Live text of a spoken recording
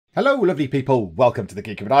Hello lovely people, welcome to the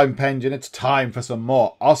Geek, and I'm Penj, and it's time for some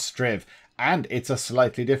more Ostriv, and it's a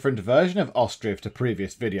slightly different version of Ostriv to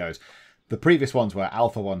previous videos. The previous ones were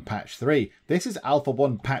Alpha 1 Patch 3, this is Alpha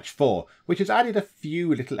 1 Patch 4, which has added a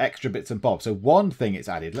few little extra bits and bobs. So one thing it's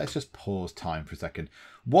added, let's just pause time for a second.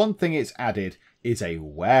 One thing it's added is a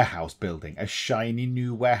warehouse building, a shiny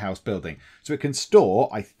new warehouse building. So it can store,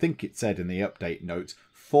 I think it said in the update notes,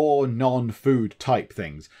 4 non-food type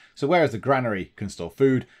things. So whereas the granary can store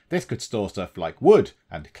food, this could store stuff like wood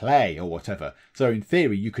and clay or whatever. So in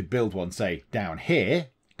theory, you could build one, say, down here,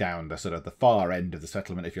 down the sort of the far end of the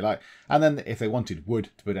settlement, if you like. And then if they wanted wood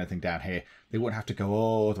to put anything down here, they wouldn't have to go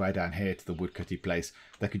all the way down here to the woodcutty place.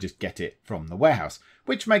 They could just get it from the warehouse,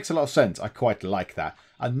 which makes a lot of sense. I quite like that.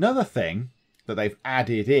 Another thing that they've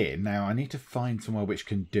added in, now I need to find somewhere which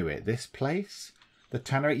can do it. This place? The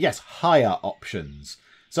tannery? Yes, hire options.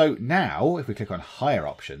 So now, if we click on hire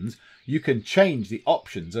options, you can change the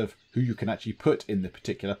options of who you can actually put in the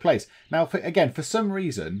particular place. Now, again, for some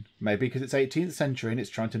reason, maybe because it's 18th century and it's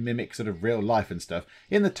trying to mimic sort of real life and stuff,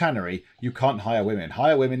 in the tannery, you can't hire women.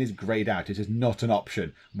 Hire women is greyed out. It is not an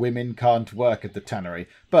option. Women can't work at the tannery.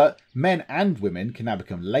 But men and women can now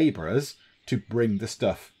become labourers to bring the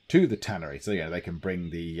stuff to the tannery. So, yeah, they can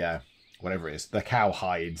bring the, whatever it is, the cow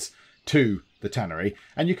hides to the tannery,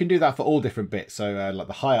 and you can do that for all different bits. So like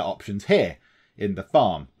the hire options here in the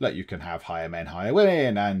farm, look, you can have hire men, hire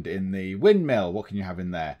women. And in the windmill, what can you have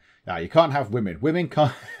in there? Now you can't have women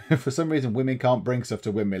can't for some reason women can't bring stuff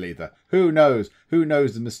to windmill either. Who knows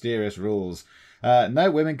the mysterious rules?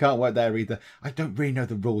 No, women can't work there either. I don't really know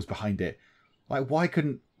the rules behind it. Like, why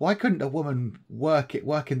couldn't a woman work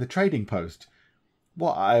in the trading post?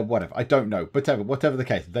 Whatever, I don't know. But whatever the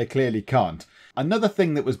case, they clearly can't. Another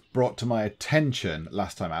thing that was brought to my attention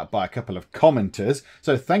last time out by a couple of commenters,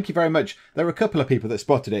 so thank you very much. There were a couple of people that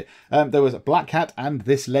spotted it. There was Black Hat and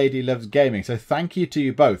This Lady Loves Gaming, so thank you to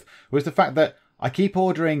you both. Was the fact that I keep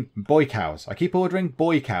ordering boy cows.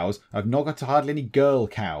 I've not got hardly any girl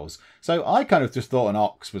cows. So I kind of just thought an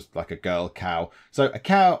ox was like a girl cow. So a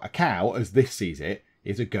cow, as this sees it,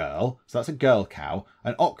 is a girl. So that's a girl cow.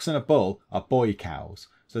 An ox and a bull are boy cows.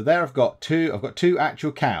 So there I've got two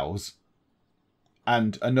actual cows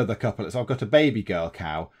and another couple. So I've got a baby girl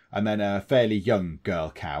cow and then a fairly young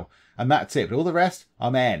girl cow. And that's it. But all the rest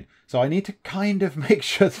are men. So I need to kind of make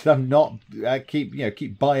sure that I'm not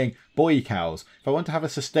keep buying boy cows. If I want to have a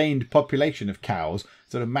sustained population of cows,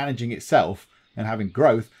 sort of managing itself and having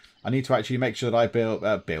growth, I need to actually make sure that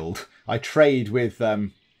I I trade with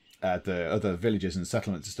the other villages and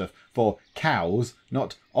settlements and stuff for cows,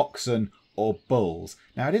 not oxen or bulls.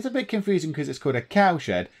 Now it is a bit confusing because it's called a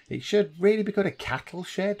cowshed. It should really be called a cattle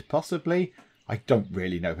shed, possibly. I don't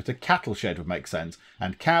really know, but a cattle shed would make sense.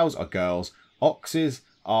 And cows are girls. Oxes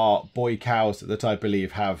are boy cows that I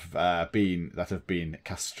believe have been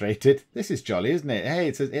castrated. This is jolly, isn't it? Hey,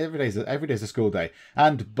 it says every day's a school day.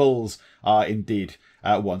 And bulls are indeed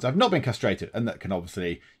ones I've not been castrated, and that can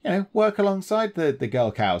obviously, work alongside the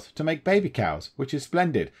girl cows to make baby cows, which is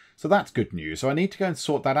splendid. So that's good news. So I need to go and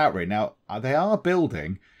sort that out right now. They are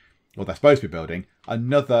building, or they're supposed to be building,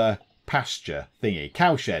 another pasture thingy,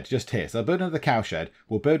 cowshed just here. So I'll build another cowshed.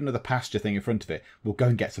 We'll build another pasture thing in front of it. We'll go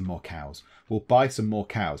and get some more cows. We'll buy some more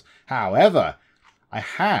cows. However, I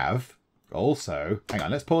have also, hang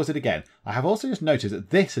on, let's pause it again. I have also just noticed that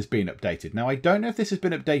this has been updated. Now, I don't know if this has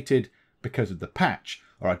been updated because of the patch,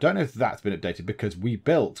 or I don't know if that's been updated because we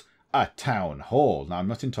built a town hall. Now, I'm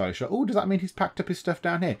not entirely sure. Oh, does that mean he's packed up his stuff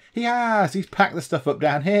down here? He has! He's packed the stuff up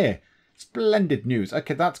down here. Splendid news.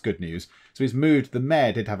 Okay, that's good news. So he's moved. The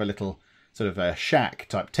mayor did have a little sort of a shack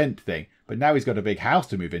type tent thing, but now he's got a big house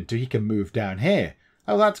to move into. He can move down here.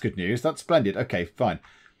 Oh, that's good news. That's splendid. Okay, fine.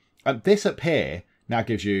 This up here now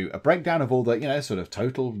gives you a breakdown of all the, sort of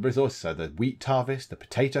total resources. So the wheat harvest, the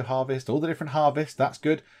potato harvest, all the different harvests. That's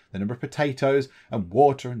good. The number of potatoes and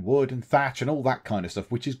water and wood and thatch and all that kind of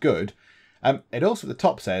stuff, which is good. It also at the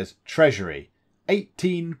top says treasury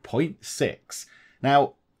 18.6.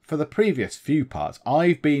 Now, for the previous few parts,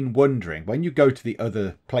 I've been wondering, when you go to the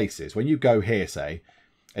other places, when you go here, say,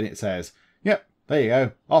 and it says, yep, there you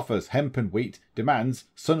go, offers hemp and wheat, demands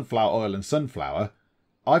sunflower oil and sunflower,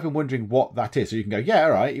 I've been wondering what that is. So you can go, yeah,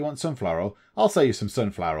 all right, you want sunflower oil? I'll sell you some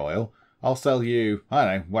sunflower oil. I'll sell you, I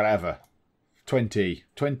don't know, whatever, 20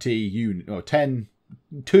 unit or 2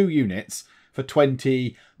 units for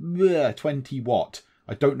 20 what?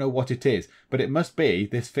 I don't know what it is, but it must be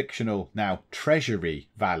this fictional now treasury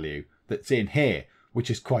value that's in here,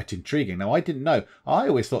 which is quite intriguing. Now, I didn't know. I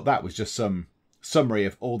always thought that was just some summary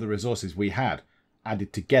of all the resources we had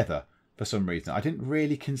added together for some reason. I didn't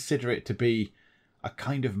really consider it to be a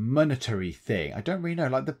kind of monetary thing. I don't really know.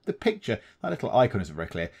 Like the picture, that little icon isn't very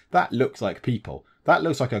clear. That looks like people. That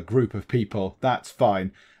looks like a group of people. That's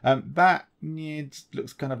fine. That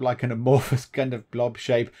looks kind of like an amorphous kind of blob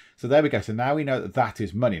shape. So there we go. So now we know that that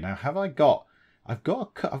is money. Now, have I got... I've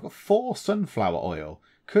got 4 sunflower oil.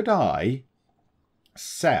 Could I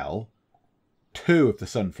sell 2 of the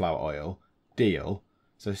sunflower oil? Deal.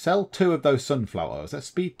 So sell 2 of those sunflower oils. Let's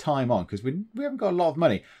speed time on because we haven't got a lot of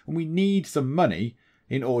money. And we need some money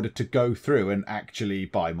in order to go through and actually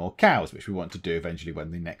buy more cows, which we want to do eventually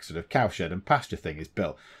when the next sort of cowshed and pasture thing is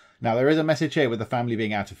built. Now, there is a message here with the family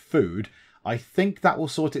being out of food. I think that will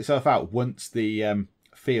sort itself out once the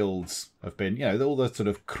fields have been, you know, all the sort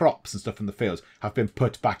of crops and stuff from the fields have been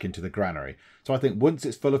put back into the granary. So I think once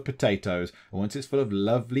it's full of potatoes, and once it's full of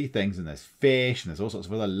lovely things, and there's fish, and there's all sorts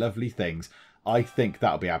of other lovely things, I think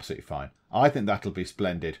that'll be absolutely fine. I think that'll be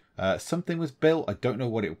splendid. Something was built. I don't know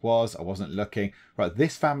what it was. I wasn't looking. Right,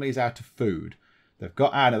 this family is out of food. They've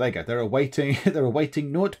got... Ah, no, there you go. They're awaiting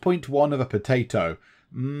 0.1 of a potato.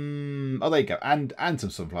 Oh, there you go. And some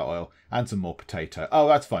sunflower oil and some more potato. Oh,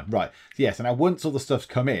 that's fine. Right. Yes, and now once all the stuff's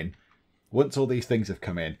come in, once all these things have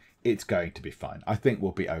come in, it's going to be fine. I think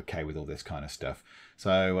we'll be okay with all this kind of stuff.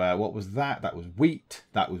 So what was that? That was wheat.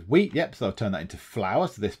 That was wheat. Yep, so I'll turn that into flour.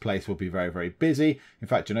 So this place will be very, very busy. In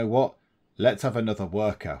fact, you know what? Let's have another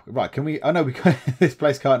worker. Right, can we... Oh, no, this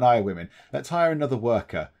place can't hire women. Let's hire another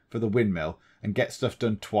worker for the windmill and get stuff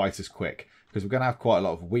done twice as quick. Because we're going to have quite a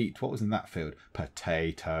lot of wheat. What was in that field?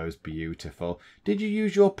 Potatoes. Beautiful. Did you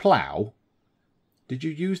use your plough? Did you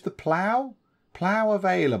use the plough? Plough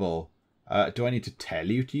available. Do I need to tell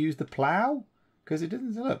you to use the plough? Because it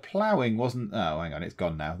doesn't look. Ploughing wasn't... Oh, hang on. It's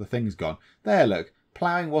gone now. The thing's gone. There, look.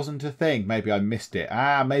 Ploughing wasn't a thing. Maybe I missed it.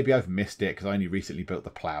 Ah, maybe I've missed it because I only recently built the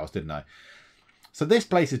ploughs, didn't I? So this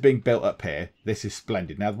place is being built up here. This is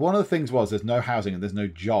splendid. Now, one of the things was there's no housing and there's no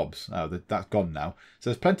jobs. Oh, that's gone now. So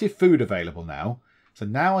there's plenty of food available now. So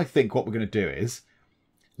now I think what we're going to do is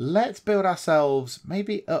let's build ourselves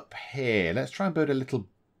maybe up here. Let's try and build a little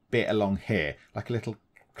bit along here, like a little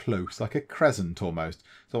close, like a crescent almost.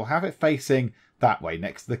 So we'll have it facing that way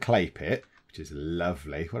next to the clay pit, which is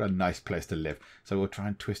lovely. What a nice place to live. So we'll try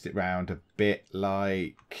and twist it round a bit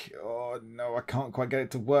like... Oh, no, I can't quite get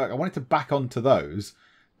it to work. I want it to back onto those.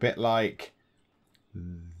 A bit like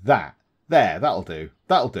that. There, that'll do.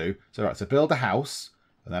 That'll do. So, right, so build a house.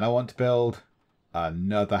 And then I want to build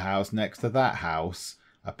another house next to that house.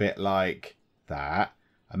 A bit like that.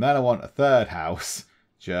 And then I want a third house.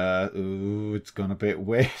 Ooh, it's gone a bit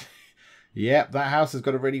weird. Yep, that house has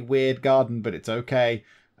got a really weird garden, but it's okay.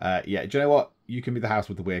 Yeah, do you know what? You can be the house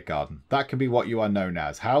with the weird garden. That can be what you are known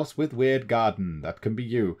as. House with weird garden. That can be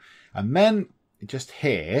you. And then, just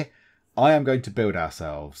here, I am going to build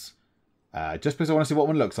ourselves, just because I want to see what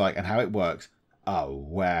one looks like and how it works, a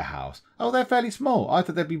warehouse. Oh, they're fairly small. I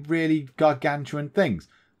thought they'd be really gargantuan things.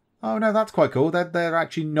 Oh, no, that's quite cool. They're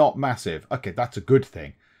actually not massive. Okay, that's a good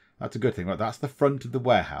thing. That's a good thing. Right, that's the front of the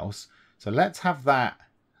warehouse. So let's have that.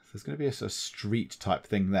 There's going to be a sort of street type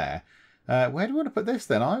thing there. Where do we want to put this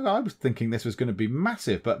then? I was thinking this was going to be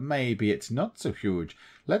massive, but maybe it's not so huge.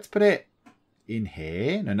 Let's put it in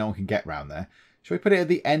here. No one can get round there. Shall we put it at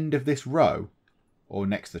the end of this row? Or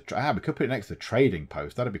next to the... we could put it next to the trading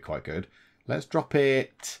post. That'd be quite good. Let's drop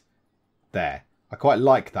it there. I quite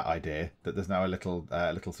like that idea, that there's now a little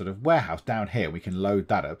sort of warehouse down here. We can load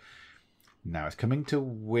that up. Now, it's coming to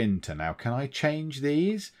winter. Now, can I change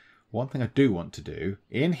these? One thing I do want to do,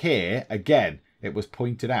 in here, again, it was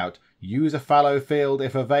pointed out, use a fallow field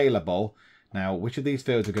if available. Now, which of these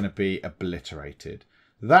fields are going to be obliterated?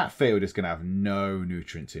 That field is going to have no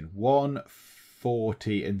nutrients in. 1,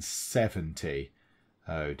 40 and 70.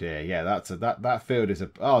 Oh dear, yeah, that field is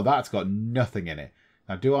that's got nothing in it.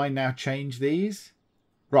 Now, do I now change these?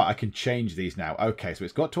 Right, I can change these now. Okay, so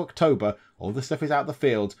it's got to October. All the stuff is out of the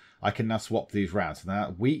fields. I can now swap these round. So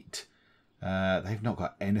now wheat, they've not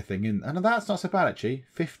got anything in. And that's not so bad, actually.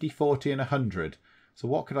 50, 40 and 100. So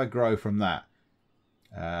what could I grow from that?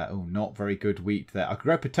 Not very good wheat there. I could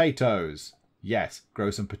grow potatoes. Yes, grow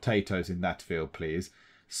some potatoes in that field, please.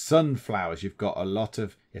 Sunflowers, you've got a lot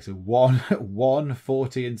of... Yes, 1,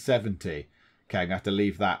 40 and 70. Okay, I'm going to have to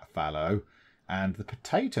leave that fallow. And the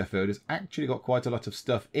potato field has actually got quite a lot of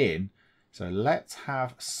stuff in. So let's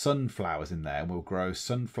have sunflowers in there. And we'll grow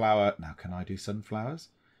sunflower... Now, can I do sunflowers?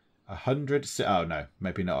 100... Oh, no.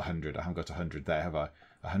 Maybe not 100. I haven't got 100 there, have I?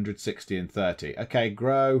 160 and 30. Okay,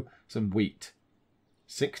 grow some wheat.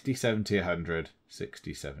 60, 70, 100.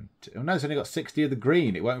 60, 70... Oh, no, it's only got 60 of the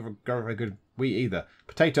green. It won't grow very good wheat either.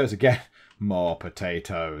 Potatoes again. More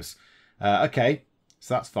potatoes. Okay,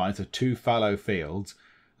 so that's fine. So 2 fallow fields.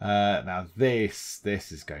 Now this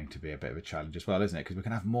is going to be a bit of a challenge as well, isn't it? Because we're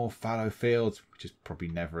going to have more fallow fields, which is probably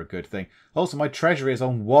never a good thing. Also, my treasury is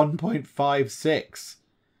on 1.56.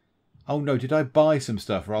 Oh no, did I buy some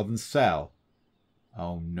stuff rather than sell?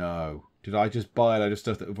 Oh no. Did I just buy a load of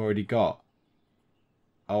stuff that we've already got?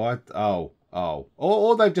 Or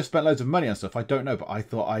they've just spent loads of money on stuff. I don't know, but I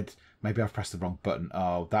thought maybe I've pressed the wrong button.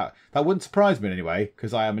 Oh, that wouldn't surprise me in any way,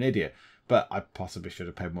 because I am an idiot. But I possibly should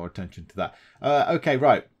have paid more attention to that. Okay,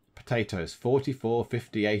 right. Potatoes, 44,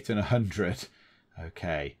 58 and 100.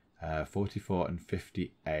 Okay, 44 and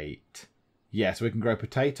 58. Yeah, so we can grow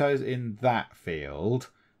potatoes in that field.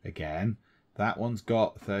 Again, that one's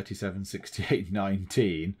got 37, 68,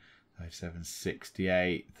 19. 37,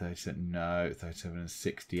 68, 37, no, 37 and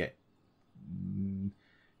 68.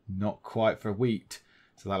 Not quite for wheat.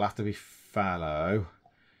 So that'll have to be fallow.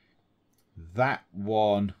 That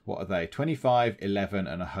one, what are they? 25, 11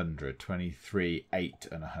 and 100. 23, 8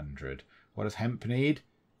 and 100. What does hemp need?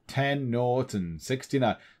 10, 0 and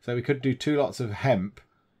 69. So we could do 2 lots of hemp.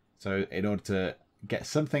 So in order to get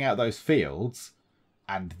something out of those fields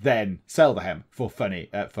and then sell the hemp for funny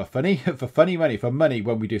money, for money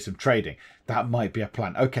when we do some trading. That might be a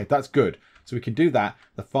plan. Okay, that's good. So we can do that.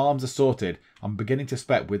 The farms are sorted. I'm beginning to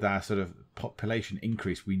suspect with our sort of population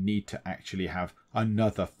increase, we need to actually have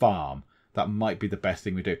another farm. That might be the best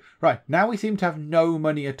thing we do. Right, now we seem to have no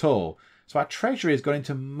money at all. So our treasury has gone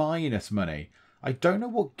into minus money. I don't know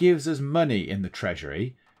what gives us money in the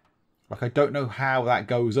treasury. Like, I don't know how that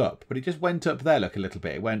goes up. But it just went up there, look, a little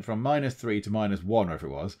bit. It went from -3 to -1, whatever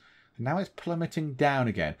it was. And now it's plummeting down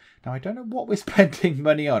again. Now, I don't know what we're spending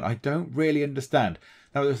money on. I don't really understand.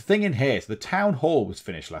 Now, there's a thing in here. So the town hall was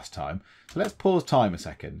finished last time. So let's pause time a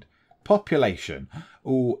second. Population.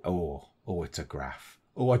 Oh, it's a graph.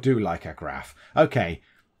 Oh, I do like a graph. Okay.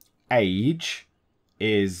 Age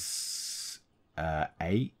is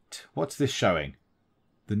 8. What's this showing?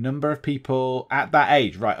 The number of people at that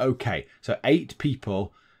age. Right, okay. So 8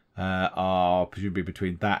 people are presumably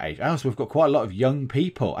between that age. Oh, so we've got quite a lot of young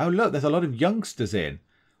people. Oh, look, there's a lot of youngsters in.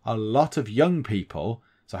 A lot of young people.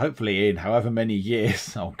 So hopefully in however many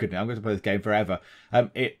years, oh goodness, I'm going to play this game forever,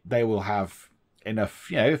 they will have enough,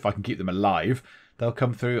 you know, if I can keep them alive, they'll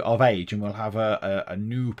come through of age and we'll have a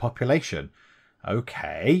new population.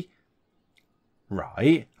 Okay.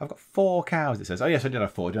 Right. I've got 4 cows, it says. Oh, yes, I did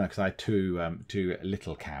have 4, didn't I? Because I had two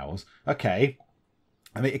little cows. Okay.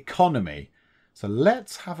 And the economy. So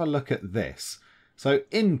let's have a look at this. So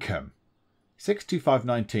income.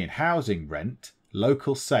 62519. Housing rent.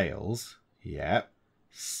 Local sales. Yep.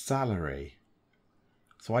 Salary.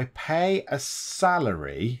 So I pay a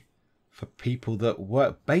salary for people that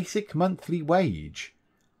work. Basic monthly wage.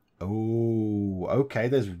 Oh, okay.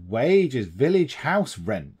 There's wages. Village house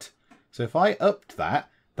rent. So if I upped that,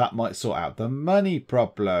 that might sort out the money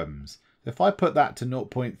problems. If I put that to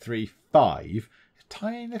 0.35, a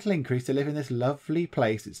tiny little increase to live in this lovely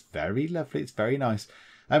place. It's very lovely. It's very nice.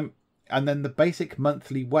 And then the basic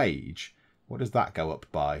monthly wage, what does that go up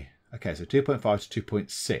by? Okay, so 2.5 to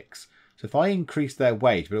 2.6. So if I increase their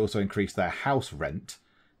wage, but also increase their house rent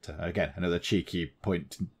to, again, another cheeky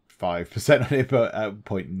 0.5% on it, but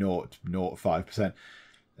 0.005%.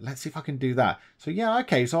 Let's see if I can do that. So yeah,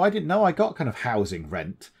 okay, so I didn't know I got kind of housing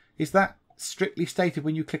rent. Is that strictly stated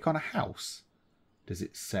when you click on a house? Does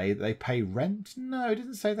it say that they pay rent? No, it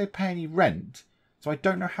doesn't say they pay any rent. So I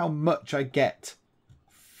don't know how much I get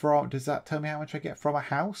from... Does that tell me how much I get from a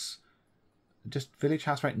house? Just village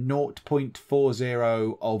house rent,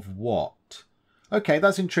 0.40 of what? Okay,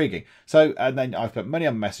 that's intriguing. So, and then I've put money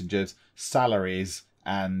on messengers, salaries,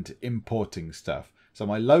 and importing stuff. So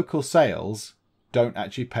my local sales don't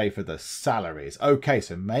actually pay for the salaries. Okay,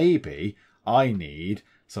 so maybe I need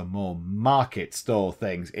some more market stall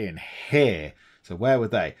things in here. So where were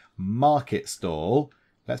they? Market stall.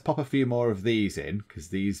 Let's pop a few more of these in because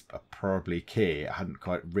these are probably key. I hadn't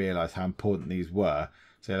quite realised how important these were.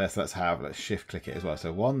 So let's shift click it as well.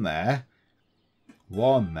 So one there,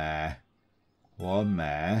 one there, one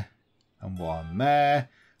there, and one there.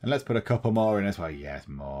 And let's put a couple more in as well. Yes,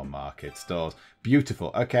 more market stalls.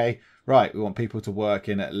 Beautiful. Okay, right. We want people to work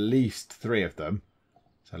in at least 3 of them.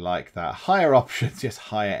 So like that. Hire options. Just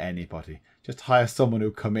hire anybody. Just hire someone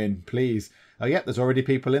who'll come in, please. Oh, yeah, there's already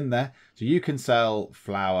people in there. So you can sell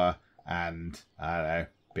flour and, I don't know,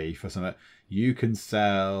 beef or something. You can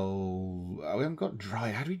sell... Oh, we haven't got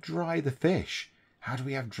dry. How do we dry the fish? How do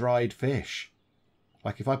we have dried fish?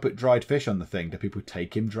 Like if I put dried fish on the thing, do people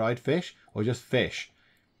take him dried fish or just fish?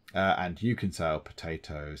 And you can sell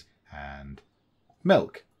potatoes and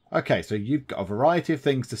milk. Okay, so you've got a variety of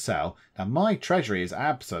things to sell. Now, my treasury is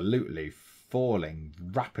absolutely falling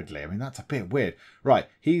rapidly. I mean, that's a bit weird. Right,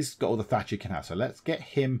 he's got all the thatch he can have. So let's get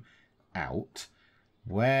him out.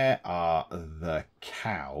 Where are the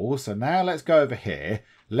cows? So now let's go over here.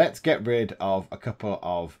 Let's get rid of a couple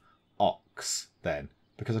of ox then,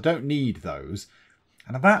 because I don't need those.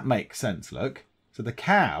 And that makes sense, look. So the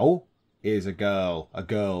cow is a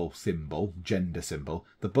girl symbol, gender symbol.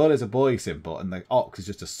 The bull is a boy symbol, and the ox is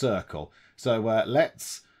just a circle. So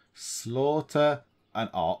let's slaughter an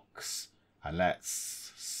ox, and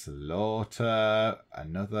let's slaughter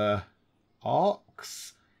another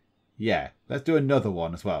ox. Yeah, let's do another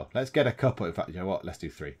one as well. Let's get a couple. In fact, you know what? Let's do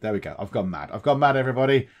 3. There we go. I've gone mad. I've gone mad,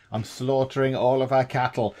 everybody. I'm slaughtering all of our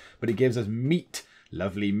cattle, but it gives us meat.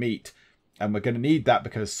 Lovely meat. And we're going to need that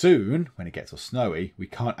because soon, when it gets all snowy, we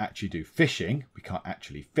can't actually do fishing. We can't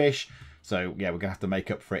actually fish. So, yeah, we're going to have to make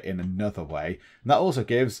up for it in another way. And that also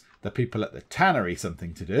gives the people at the tannery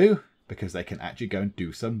something to do, because they can actually go and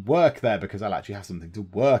do some work there, because I'll actually have something to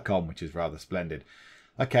work on, which is rather splendid.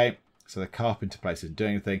 Okay, so the carpenter place isn't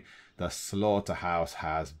doing anything. The slaughterhouse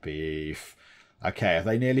has beef. Okay, have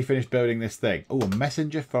they nearly finished building this thing? Oh, a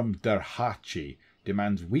messenger from Derhachi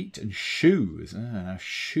demands wheat and shoes. Now,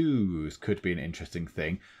 shoes could be an interesting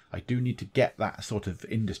thing. I do need to get that sort of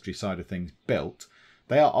industry side of things built.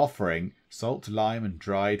 They are offering salt, lime and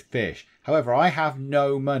dried fish. However, I have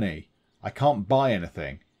no money. I can't buy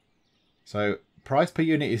anything. So, price per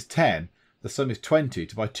unit is 10. The sum is 20.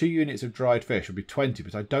 To buy 2 units of dried fish would be 20,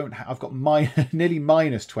 but I don't have... I've got nearly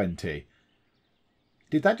minus 20.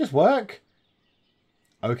 Did that just work?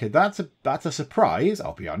 Okay, that's a surprise,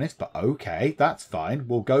 I'll be honest, but okay, that's fine.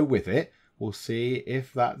 We'll go with it. We'll see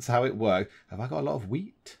if that's how it works. Have I got a lot of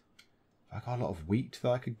wheat? Have I got a lot of wheat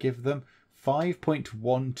that I could give them?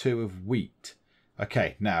 5.12 of wheat.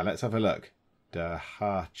 Okay, now let's have a look.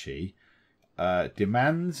 Dahachi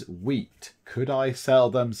demands wheat. Could I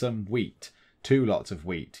sell them some wheat? 2 lots of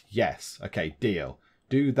wheat. Yes. Okay, deal.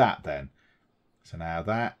 Do that then. So now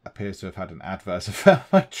that appears to have had an adverse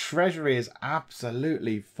effect. My treasury is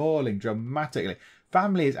absolutely falling dramatically.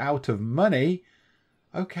 Family is out of money.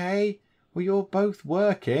 Okay. Well, you're both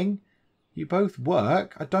working. You both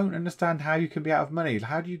work. I don't understand how you can be out of money.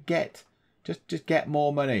 How do you get... Just get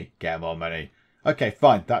more money. Get more money. Okay,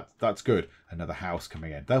 fine. That's good. Another house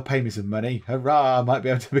coming in. They'll pay me some money. Hurrah! I might be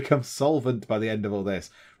able to become solvent by the end of all this.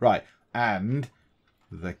 Right. And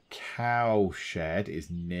the cowshed is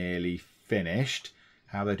nearly finished.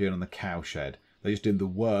 How are they doing on the cowshed? They're just doing the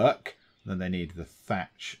work. Then they need the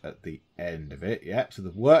thatch at the end of it. Yep. So the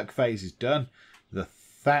work phase is done. The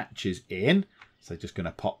thatch is in. So they're just going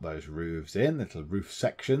to pop those roofs in. Little roof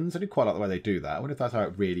sections. I do quite like the way they do that. I wonder if that's how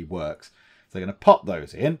it really works. So they're going to pop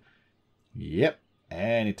those in. Yep.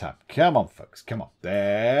 Anytime. Come on, folks. Come on.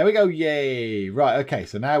 There we go. Yay. Right. Okay.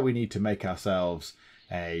 So now we need to make ourselves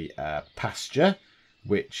a pasture,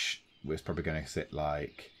 which was probably going to sit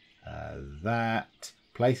like that.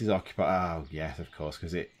 Place is occupied. Oh, yes, of course,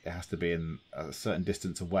 because it has to be in a certain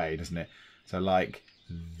distance away, doesn't it? So like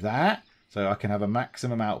that. So I can have a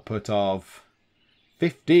maximum output of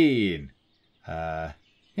 15. Yeah,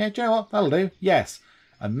 do you know what? That'll do. Yes.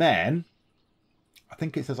 And then I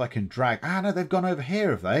think it says I can drag. Ah, no, they've gone over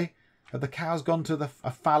here, have they? Have the cows gone to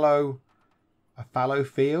a fallow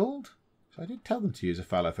field? So I did tell them to use a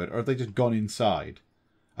fallow field, or have they just gone inside?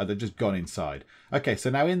 Oh, they've just gone inside. Okay, so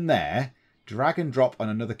now in there, drag and drop on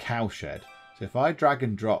another cowshed. So if I drag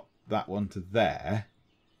and drop that one to there,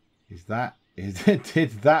 did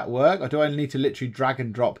that work? Or do I need to literally drag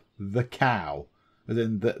and drop the cow? As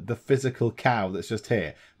in the physical cow that's just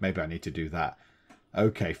here? Maybe I need to do that.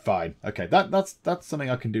 Okay, fine. Okay, that's something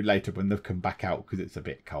I can do later when they've come back out, because it's a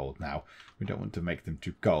bit cold now. We don't want to make them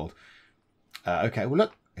too cold. Okay, well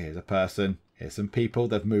look, here's a person. Here's some people.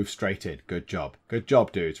 They've moved straight in. Good job. Good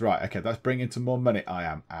job, dudes. Right, okay, that's bringing some more money. I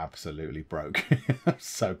am absolutely broke. I'm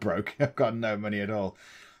so broke. I've got no money at all.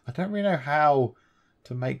 I don't really know how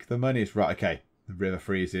to make the money. Right, okay, the river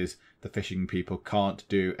freezes. The fishing people can't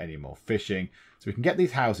do any more fishing. So we can get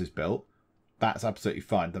these houses built. That's absolutely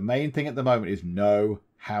fine. The main thing at the moment is no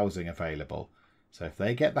housing available. So if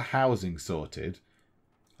they get the housing sorted,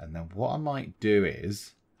 and then what I might do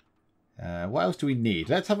is... what else do we need?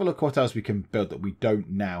 Let's have a look what else we can build that we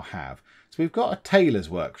don't now have. So we've got a tailor's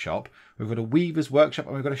workshop, we've got a weaver's workshop,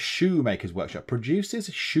 and we've got a shoemaker's workshop.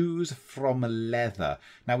 Produces shoes from leather.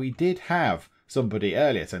 Now we did have somebody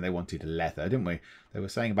earlier saying they wanted leather, didn't we? They were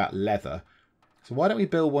saying about leather. So why don't we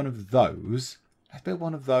build one of those? Let's build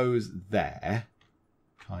one of those there.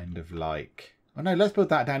 Kind of like... Oh no, let's build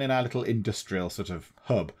that down in our little industrial sort of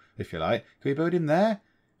hub, if you like. Can we build him there?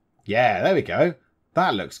 Yeah, there we go.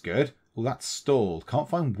 That looks good. Well, that's stalled. Can't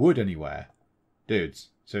find wood anywhere. Dudes,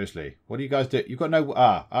 Seriously, what do you guys do? You've got no...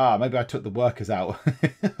 maybe I took the workers out.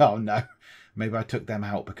 Oh, no. Maybe I took them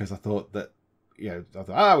out because I thought that, I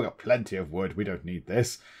thought, we've got plenty of wood. We don't need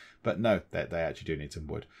this. But no, they actually do need some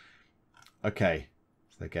wood. Okay,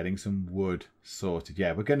 so they're getting some wood sorted.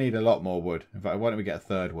 Yeah, we're going to need a lot more wood. In fact, why don't we get a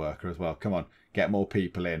third worker as well? Come on, get more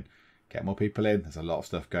people in. Get more people in. There's a lot of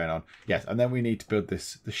stuff going on. Yes, and then we need to build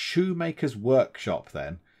this. The shoemaker's workshop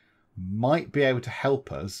then might be able to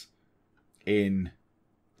help us in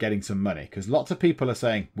getting some money. Because lots of people are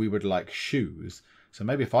saying we would like shoes. So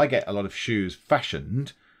maybe if I get a lot of shoes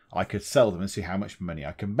fashioned, I could sell them and see how much money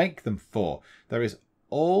I can make them for. There is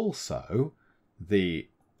also the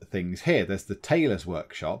things here. There's the tailor's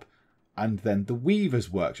workshop and then the weaver's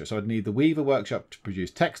workshop. So I'd need the weaver workshop to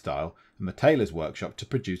produce textile and the tailor's workshop to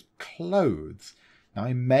produce clothes. Now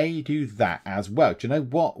I may do that as well. Do you know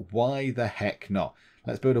what? Why the heck not?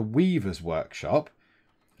 Let's build a weaver's workshop.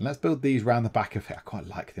 And let's build these around the back of it. I quite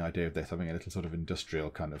like the idea of this, having a little sort of industrial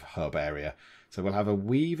kind of hub area. So we'll have a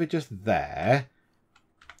weaver just there.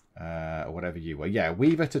 Or whatever you were. Yeah,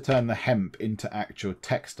 weaver to turn the hemp into actual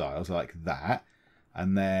textiles like that.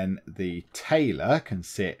 And then the tailor can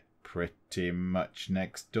sit pretty much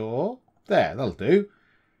next door. There, that'll do.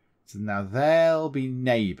 So now they'll be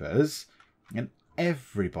neighbours. And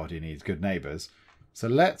everybody needs good neighbours. So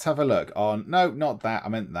let's have a look on... No, not that. I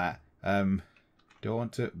meant that. Do I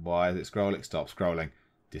want to... Why is it scrolling? Stop scrolling.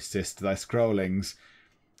 Desist thy scrollings.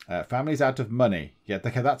 Families out of money. Yeah,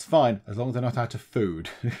 okay, that's fine. As long as they're not out of food.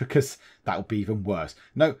 Because that would be even worse.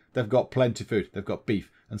 No, they've got plenty of food. They've got beef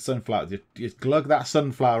and sunflower. Just glug that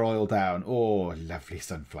sunflower oil down. Oh, lovely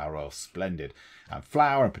sunflower oil. Splendid. And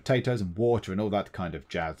flour and potatoes and water and all that kind of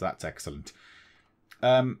jazz. That's excellent.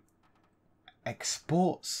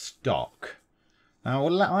 Export stock. Now,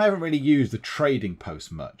 I haven't really used the trading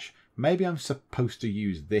post much. Maybe I'm supposed to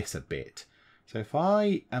use this a bit. So if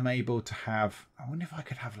I am able to have... I wonder if I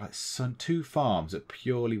could have like 2 farms that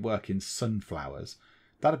purely work in sunflowers.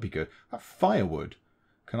 That'd be good. Firewood.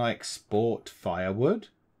 Can I export firewood?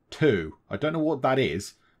 2. I don't know what that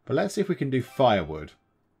is. But let's see if we can do firewood.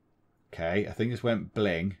 Okay, I think this went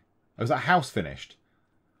bling. Oh, is that house finished?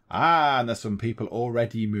 Ah, and there's some people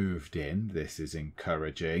already moved in. This is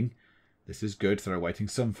encouraging. This is good. They're awaiting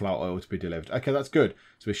sunflower oil to be delivered. Okay, that's good.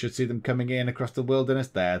 So we should see them coming in across the wilderness.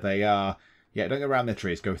 There they are. Yeah, don't go around the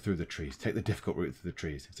trees. Go through the trees. Take the difficult route through the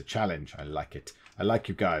trees. It's a challenge. I like it. I like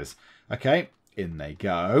you guys. Okay, in they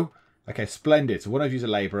go. Okay, splendid. So one of you is a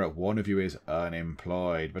labourer. One of you is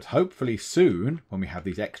unemployed. But hopefully soon, when we have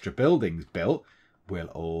these extra buildings built, we'll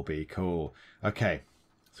all be cool. Okay,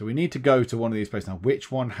 so we need to go to one of these places. Now,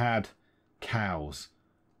 which one had cows?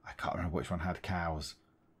 I can't remember which one had cows.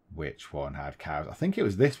 Which one had cows? I think it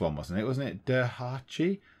was this one, wasn't it? Wasn't it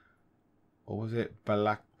Derhachi? Or was it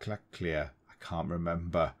Balaklia? I can't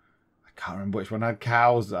remember. I can't remember which one had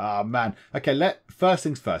cows. Ah, man. Okay, first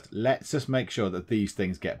things first. Let's just make sure that these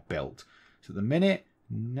things get built. So at the minute,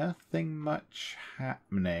 nothing much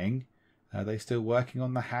happening. Are they still working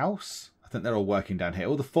on the house? I think they're all working down here.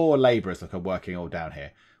 All the 4 labourers are working all down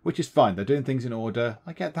here, which is fine. They're doing things in order.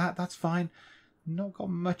 I get that. That's fine. Not got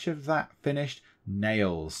much of that finished.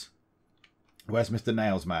 Nails. Where's Mr.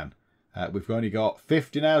 Nails Man? We've only got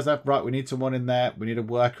 50 nails left. Right, we need someone in there. We need a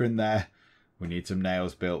worker in there. We need some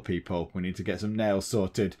nails built, people. We need to get some nails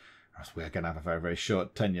sorted. Or else we're going to have a very, very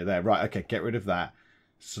short tenure there. Right, okay, get rid of that.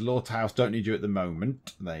 Slaughterhouse, don't need you at the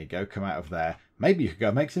moment. There you go, come out of there. Maybe you could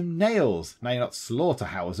go make some nails. Now you're not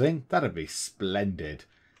slaughterhousing. That'd be splendid.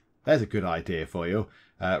 There's a good idea for you.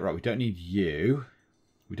 Right, we don't need you.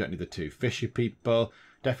 We don't need the 2 fisher people.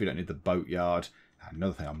 Definitely don't need the boatyard.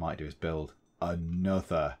 Another thing I might do is build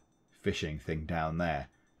another fishing thing down there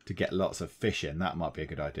to get lots of fish in. That might be a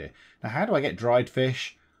good idea. Now, how do I get dried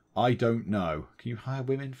fish? I don't know. Can you hire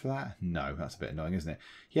women for that? No, that's a bit annoying, isn't it?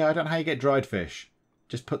 Yeah, I don't know how you get dried fish.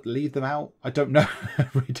 Just leave them out? I don't know.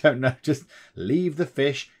 We don't know. Just leave the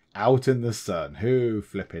fish out in the sun. Who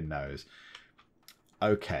flipping knows?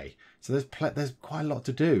 Okay, so there's quite a lot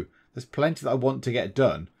to do. There's plenty that I want to get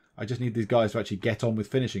done. I just need these guys to actually get on with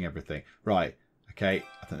finishing everything. Right, okay,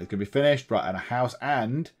 I think it's going to be finished. Right, and a house,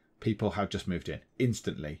 and people have just moved in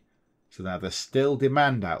instantly. So now there's still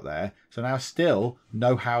demand out there. So now still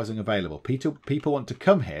no housing available. People want to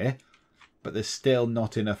come here, but there's still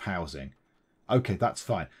not enough housing. Okay, that's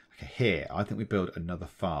fine. Okay, here, I think we build another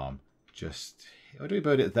farm. Or do we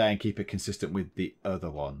build it there and keep it consistent with the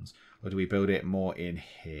other ones? Or do we build it more in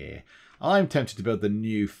here? I'm tempted to build the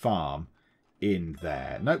new farm in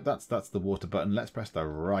there. Nope, that's the water button. Let's press the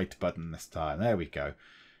right button this time. There we go.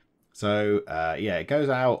 So, yeah, it goes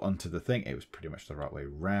out onto the thing. It was pretty much the right way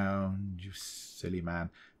round, you silly man.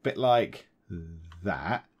 Bit like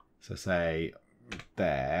that. So say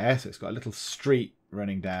there. So it's got a little street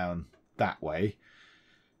running down that way.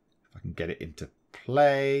 If I can get it into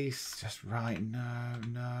place. Just right.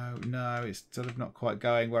 No. It's sort of not quite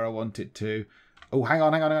going where I want it to. Oh, hang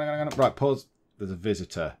on. Right, pause. There's a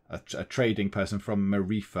visitor. A trading person from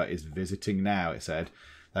Marifa is visiting now, it said.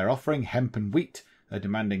 They're offering hemp and wheat. They're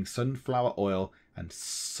demanding sunflower oil and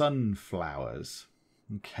sunflowers.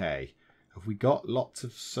 Okay. Have we got lots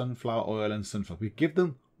of sunflower oil and sunflower? We give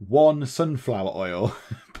them one sunflower oil,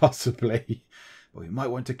 possibly. But we might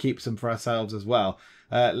want to keep some for ourselves as well.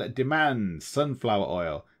 Demand sunflower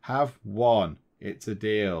oil. Have one. It's a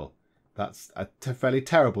deal. That's a fairly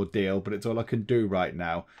terrible deal, but it's all I can do right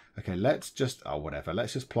now. Okay, let's just... Oh, whatever.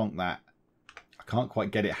 Let's just plonk that. I can't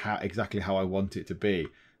quite get it exactly how I want it to be.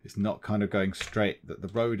 It's not kind of going straight. The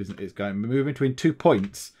road isn't... It's going moving between 2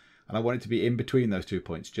 points, and I want it to be in between those 2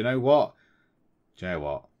 points. Do you know what?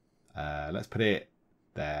 Let's put it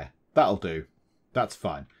there. That'll do. That's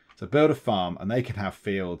fine. So build a farm, and they can have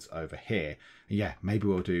fields over here. And yeah, maybe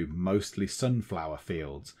we'll do mostly sunflower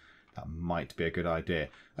fields. That might be a good idea.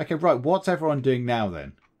 Okay, right. What's everyone doing now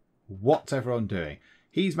then? What's everyone doing?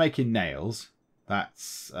 He's making nails.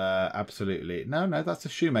 That's absolutely... No, that's a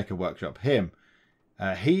shoemaker workshop. Him.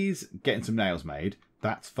 He's getting some nails made.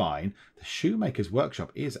 That's fine. The shoemaker's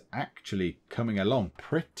workshop is actually coming along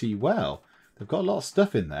pretty well. They've got a lot of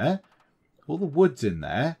stuff in there. All the wood's in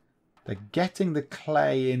there. They're getting the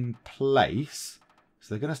clay in place.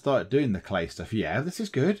 So they're going to start doing the clay stuff. Yeah, this is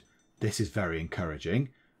good. This is very encouraging.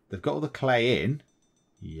 They've got all the clay in.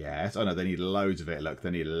 Yes. Oh, no, they need loads of it. Look,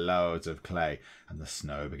 they need loads of clay. And the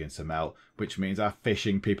snow begins to melt, which means our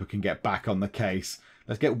fishing people can get back on the case.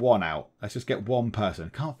 Let's get one out. Let's just get one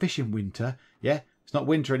person. Can't fish in winter. Yeah, it's not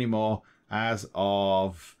winter anymore as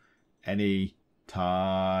of any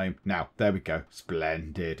time. Now, there we go.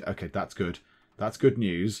 Splendid. Okay, that's good. That's good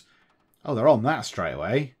news. Oh, they're on that straight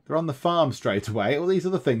away. They're on the farm straight away. All these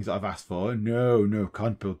other things that I've asked for. No,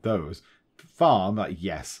 can't build those. Farm, like,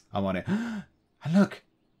 yes, I'm on it. And look,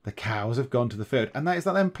 the cows have gone to the field. And is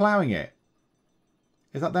that them ploughing it?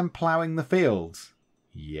 Is that them ploughing the fields?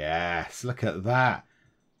 Yes, look at that.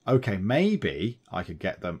 Okay, maybe I could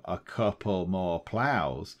get them a couple more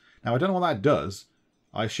ploughs. Now, I don't know what that does.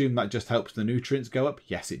 I assume that just helps the nutrients go up.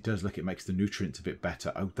 Yes, it does. Look, it makes the nutrients a bit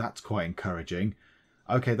better. Oh, that's quite encouraging.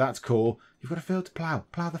 Okay, that's cool. You've got a field to plough.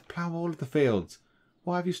 Plough all of the fields.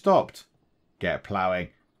 Why have you stopped? Get ploughing.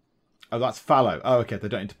 Oh, that's fallow. Oh, okay, they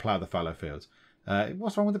don't need to plough the fallow fields.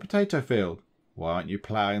 What's wrong with the potato field? Why aren't you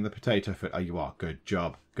ploughing the potato field? Oh, you are. Good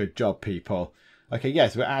job. Good job, people. Okay,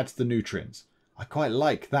 yes, it adds the nutrients. I quite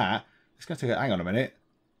like that. It's going to take... Hang on a minute.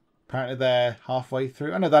 Apparently they're halfway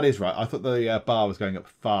through. Oh, no, that is right. I thought the bar was going up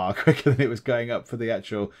far quicker than it was going up for the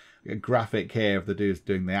actual graphic here of the dudes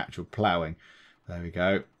doing the actual ploughing. There we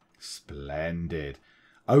go. Splendid.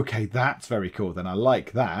 Okay, that's very cool. Then I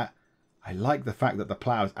like that. I like the fact that the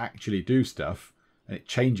ploughs actually do stuff and it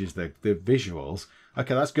changes the visuals.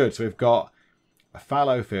 Okay, that's good. So we've got a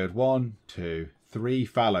fallow field. 1, 2, 3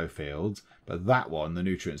 fallow fields. But that one, the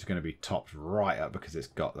nutrients are going to be topped right up because it's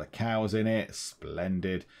got the cows in it.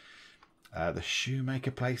 Splendid. The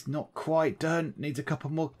shoemaker place, not quite done. Needs a couple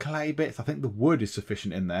more clay bits. I think the wood is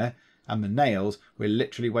sufficient in there. And the nails, we're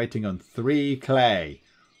literally waiting on 3 clay.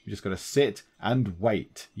 We just got to sit and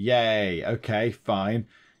wait. Yay. Okay, fine.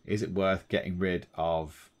 Is it worth getting rid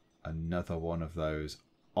of another one of those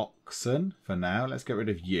oxen for now? Let's get rid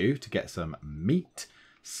of you to get some meat.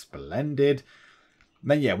 Splendid.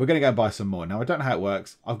 Then, yeah, we're going to go and buy some more. Now, I don't know how it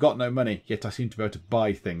works. I've got no money, yet I seem to be able to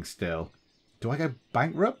buy things still. Do I go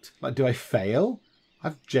bankrupt? Like, do I fail?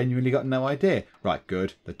 I've genuinely got no idea. Right,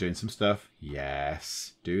 good. They're doing some stuff.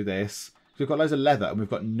 Yes. Do this. We've got loads of leather, and we've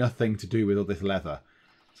got nothing to do with all this leather.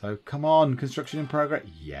 So, come on. Construction in progress.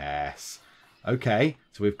 Yes. Okay.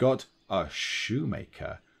 So, we've got a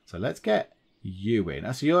shoemaker. So, let's get you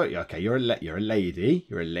in. So, you're a lady.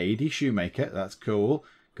 You're a lady shoemaker. That's cool.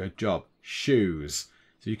 Good job. Shoes.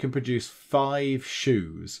 So, you can produce 5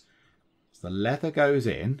 shoes. So, the leather goes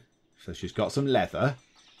in. So, she's got some leather.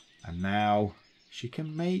 And now... she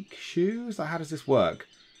can make shoes? How does this work?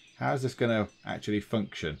 How is this going to actually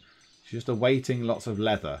function? She's just awaiting lots of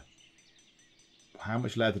leather. How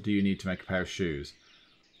much leather do you need to make a pair of shoes?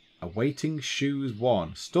 Awaiting shoes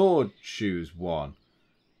 1. Stored shoes 1.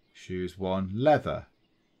 Shoes 1. Leather.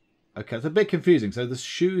 Okay, it's a bit confusing. So the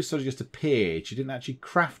shoes sort of just appeared. She didn't actually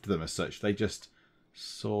craft them as such. They just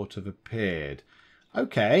sort of appeared.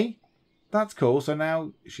 Okay. That's cool. So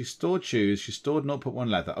now she's stored shoes. She's stored 0.1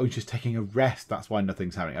 leather. Oh, she's taking a rest. That's why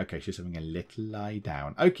nothing's happening. Okay, she's having a little lie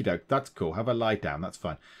down. Okie doke. That's cool. Have a lie down. That's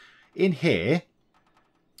fine. In here,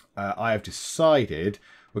 I have decided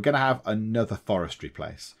we're going to have another forestry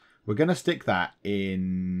place. We're going to stick that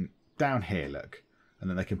in down here, look. And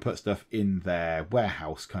then they can put stuff in their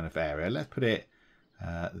warehouse kind of area. Let's put it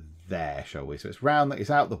there, shall we? So it's round, it's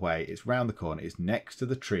out the way, it's round the corner, it's next to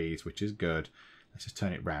the trees, which is good. Let's just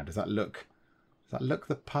turn it round. Does that look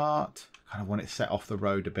the part? I kind of want it set off the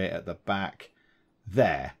road a bit at the back.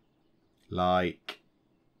 There. Like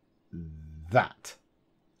that.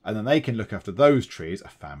 And then they can look after those trees. A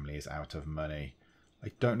family is out of money.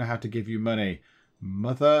 I don't know how to give you money.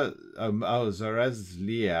 Mother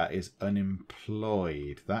Zarezlia is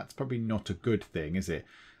unemployed. That's probably not a good thing, is it?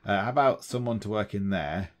 How about someone to work in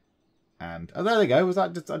there? And oh, there they go. Was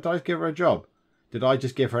that? Did I just give her a job? Did I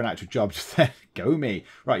just give her an actual job just then? Go me.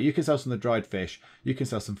 Right, you can sell some of the dried fish. You can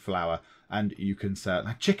sell some flour. And you can sell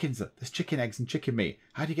now, chickens. There's chicken eggs and chicken meat.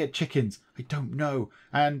 How do you get chickens? I don't know.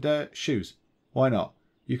 And shoes. Why not?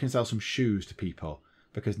 You can sell some shoes to people.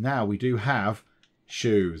 Because now we do have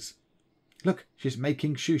shoes. Look, she's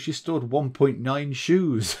making shoes. She stored 1.9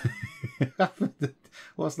 shoes.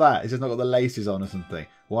 What's that? It's just not got the laces on or something.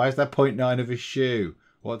 Why is there 0.9 of a shoe?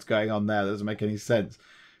 What's going on there? That doesn't make any sense.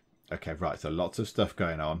 Okay, right. So lots of stuff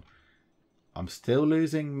going on. I'm still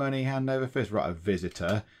losing money hand over fist. Right, a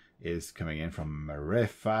visitor is coming in from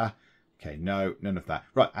Marifa. Okay, no, none of that.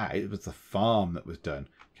 Right, it was the farm that was done.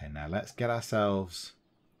 Okay, now let's get ourselves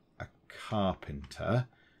a carpenter.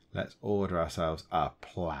 Let's order ourselves a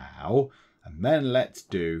plough. And then let's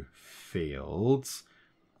do fields.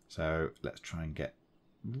 So let's try and get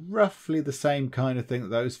roughly the same kind of thing that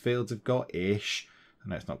those fields have got-ish. I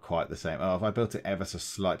know it's not quite the same. Oh, if I built it ever so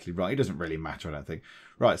slightly right, it doesn't really matter, I don't think.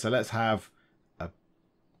 Right, so let's have a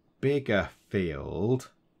bigger field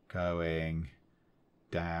going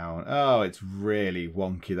down. Oh, it's really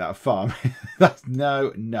wonky, that farm. That's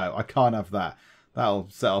no, I can't have that. That'll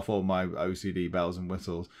set off all my OCD bells and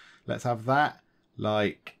whistles. Let's have that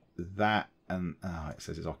like that. And oh, it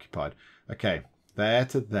says it's occupied. Okay, there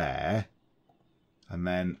to there. And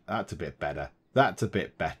then that's a bit better. That's a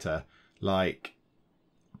bit better. Like,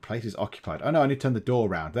 place is occupied. Oh no, I need to turn the door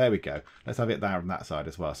around. There we go. Let's have it there on that side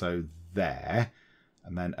as well. So there.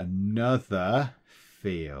 And then another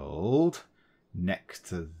field next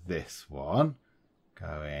to this one.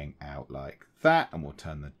 Going out like that. And we'll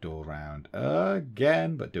turn the door around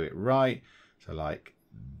again, but do it right. So like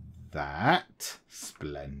that.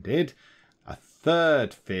 Splendid. A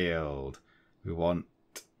third field. We want,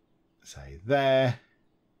 say, there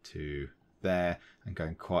to there, and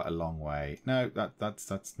going quite a long way. No,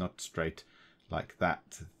 that's not straight. Like that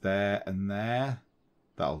to there and there.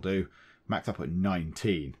 That'll do. Max up at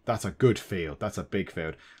 19. That's a good field. That's a big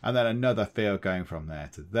field. And then another field going from there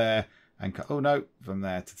to there. And oh no, from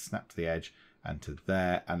there to snap to the edge and to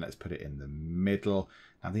there. And let's put it in the middle.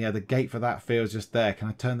 And yeah, the gate for that field's just there. Can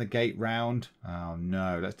I turn the gate round? Oh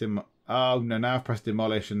no, let's do. Oh no, now I've pressed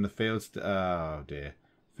demolish and the field's. Oh dear.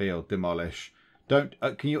 Field, demolish. Don't.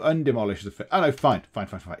 Can you undemolish the field? Oh no, fine.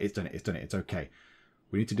 It's done it. It's okay.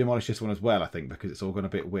 We need to demolish this one as well, I think, because it's all gone a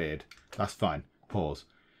bit weird. That's fine. Pause.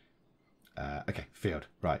 Okay, field.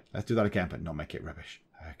 Right, let's do that again, but not make it rubbish.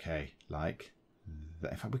 Okay, like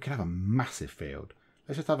that. In fact, we could have a massive field.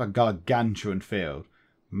 Let's just have a gargantuan field.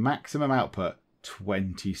 Maximum output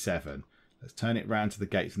 27. Let's turn it round to the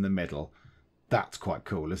gates in the middle. That's quite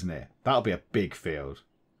cool, isn't it? That'll be a big field.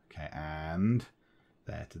 Okay, and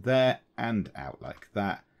there to there, and out like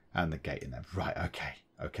that, and the gate in there. Right,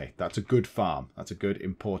 okay. That's a good farm. That's a good,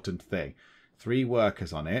 important thing. 3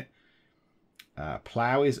 workers on it.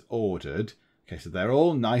 Plough is ordered. Okay, so they're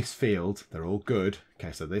all nice fields. They're all good.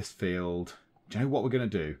 Okay, so this field... Do you know what we're going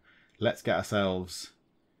to do? Let's get ourselves...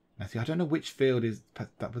 Now, see, I don't know which field is... Would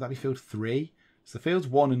that be field 3? So the fields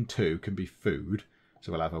 1 and 2 can be food.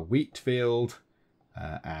 So we'll have a wheat field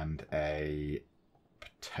and a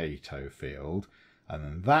potato field. And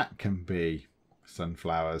then that can be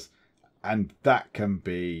sunflowers. And that can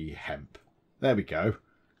be hemp. There we go.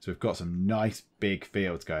 So we've got some nice big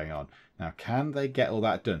fields going on. Now, can they get all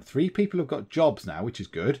that done? 3 people have got jobs now, which is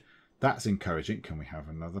good. That's encouraging. Can we have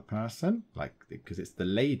another person? Like, because it's the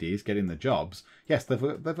ladies getting the jobs. Yes, they've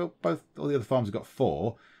both. All the other farms have got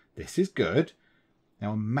 4. This is good.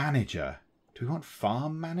 Now, a manager. Do we want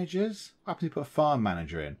farm managers? What happens if we put a farm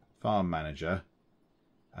manager in? Farm manager.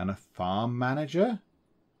 And a farm manager?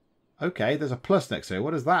 Okay, there's a plus next to it.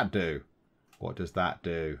 What does that do? What does that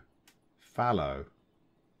do? Fallow.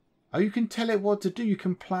 Oh, you can tell it what to do. You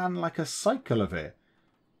can plan like a cycle of it.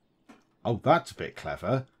 Oh, that's a bit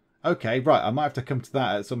clever. Okay, right. I might have to come to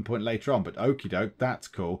that at some point later on. But okie doke, that's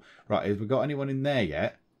cool. Right, have we got anyone in there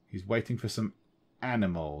yet? He's waiting for some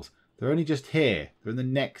animals. They're only just here. They're in the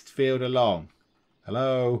next field along.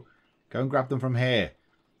 Hello? Go and grab them from here.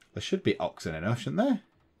 There should be oxen enough, shouldn't there?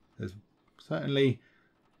 There's certainly...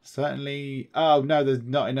 Oh, no, there's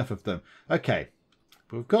not enough of them. Okay.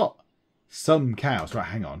 But we've got some cows. Right,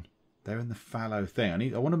 hang on. They're in the fallow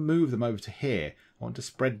thing. I want to move them over to here. I want to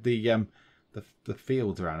spread the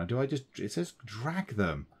fields around. Or do I just... It says drag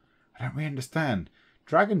them. I don't really understand.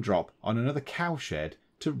 Drag and drop on another cowshed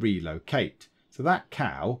to relocate. So that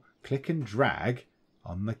cow, click and drag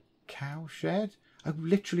on the cowshed. Oh,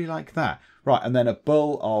 literally like that. Right, and then a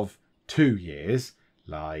bull of 2 years,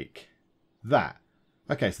 like that.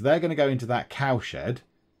 Okay, so they're going to go into that cowshed.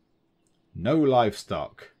 No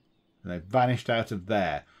livestock. And they've vanished out of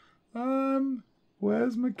there.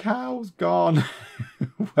 Where's my cows gone?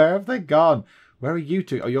 Where have they gone? Where are you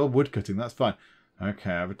two? Oh, you're wood cutting. That's fine.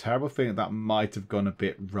 Okay, I have a terrible feeling that might have gone a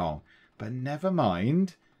bit wrong. But never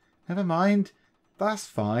mind. Never mind. That's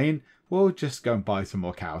fine. We'll just go and buy some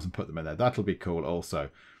more cows and put them in there. That'll be cool also.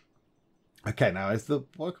 Okay, now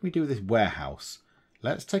what can we do with this warehouse?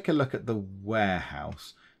 Let's take a look at the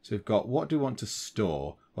warehouse. So we've got, what do we want to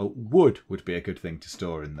store? Well, wood would be a good thing to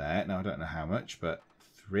store in there. Now, I don't know how much, but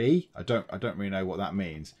 3? I don't really know what that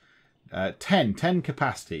means. 10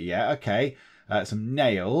 capacity. Yeah, okay. Some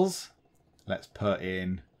nails. Let's put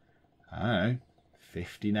in, I don't know,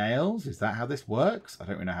 50 nails. Is that how this works? I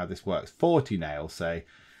don't really know how this works. 40 nails, say.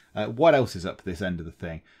 What else is up this end of the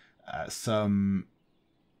thing? Some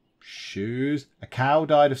shoes. A cow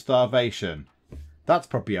died of starvation. That's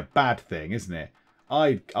probably a bad thing, isn't it?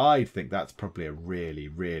 I think that's probably a really,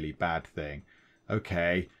 really bad thing.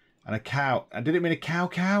 Okay. And a cow. And did it mean a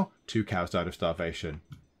cow? 2 cows died of starvation.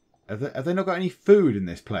 Have they not got any food in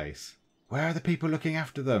this place? Where are the people looking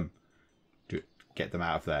after them? Get them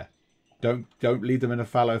out of there. Don't leave them in a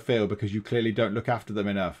fallow field because you clearly don't look after them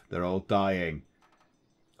enough. They're all dying.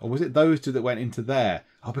 Or was it those 2 that went into there?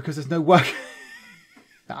 Oh, because there's no work.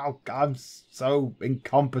 Oh, I'm so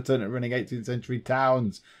incompetent at running 18th century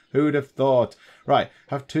towns. Who would have thought? Right,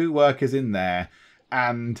 have 2 workers in there.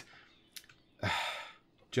 And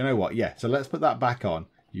do you know what? Yeah, so let's put that back on.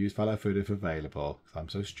 Use fallow food if available. I'm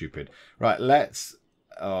so stupid. Right, let's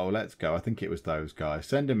go. I think it was those guys.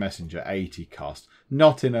 Send a messenger, 80 cost.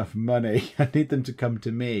 Not enough money. I need them to come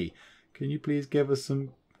to me. Can you please give us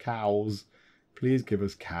some cows? Please give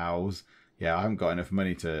us cows. Yeah, I haven't got enough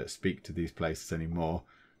money to speak to these places anymore.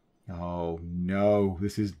 Oh, no.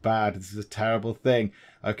 This is bad. This is a terrible thing.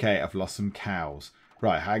 Okay, I've lost some cows.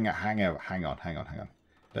 Right, hang on.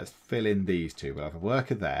 Let's fill in these 2. We'll have a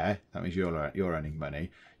worker there. That means you're earning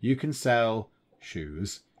money. You can sell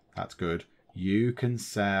shoes. That's good. You can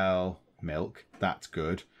sell milk. That's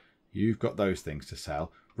good. You've got those things to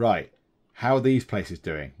sell. Right. How are these places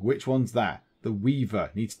doing? Which one's that? The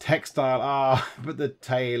weaver needs textile. But the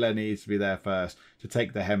tailor needs to be there first to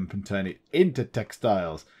take the hemp and turn it into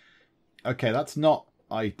textiles. Okay, that's not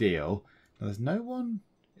ideal. Now, there's no one.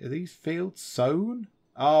 Are these fields sown?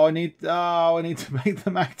 I need to make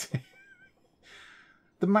them active.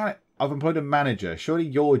 I've employed a manager. Surely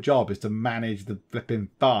your job is to manage the flipping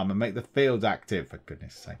farm and make the fields active. For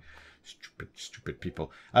goodness sake. Stupid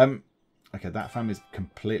people. Okay, that family's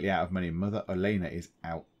completely out of money. Mother Elena is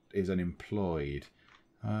unemployed.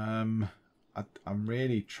 I'm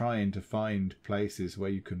really trying to find places where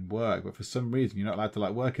you can work, but for some reason you're not allowed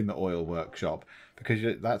to work in the oil workshop because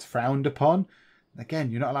that's frowned upon.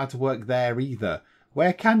 Again, you're not allowed to work there either.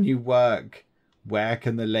 Where can you work? Where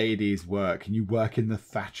can the ladies work? Can you work in the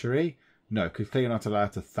thatchery? No, because clearly you're not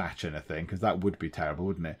allowed to thatch anything, because that would be terrible,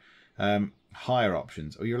 wouldn't it? Higher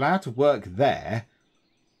options. Oh, you're allowed to work there.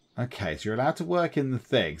 Okay, so you're allowed to work in the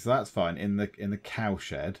thing, so that's fine. In the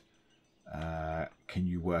cowshed. Can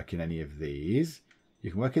you work in any of these?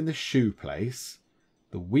 You can work in the shoe place,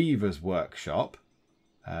 the weaver's workshop.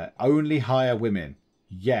 Only hire women.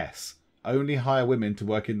 Yes, only hire women to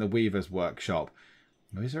work in the weaver's workshop.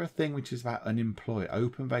 Now, is there a thing which is about unemployed?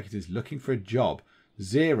 Open vacancies, looking for a job.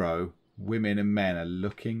 0 women and men are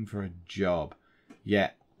looking for a job.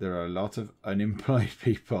 Yet there are a lot of unemployed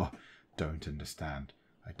people. Don't understand.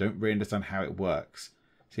 I don't really understand how it works.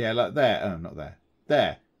 So yeah, like there. Oh, not there.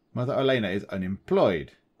 There. Mother Elena is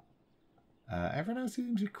unemployed. Everyone else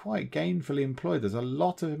seems to be quite gainfully employed. There's a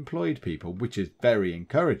lot of employed people, which is very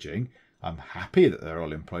encouraging. I'm happy that they're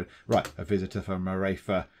all employed. Right, a visitor from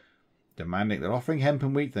Marefa. They're offering hemp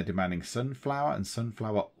and wheat. They're demanding sunflower and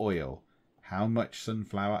sunflower oil. How much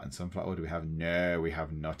sunflower and sunflower oil do we have? No, we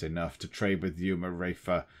have not enough to trade with you,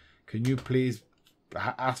 Marefa. Can you please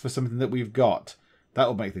ask for something that we've got? That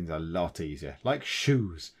will make things a lot easier. Like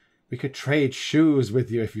shoes. We could trade shoes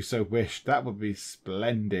with you if you so wished. That would be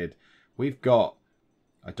splendid. We've got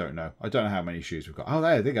I don't know. I don't know how many shoes we've got. Oh,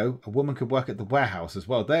 there they go. A woman could work at the warehouse as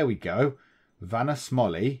well. There we go. Vanna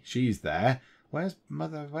Smolly, she's there. Where's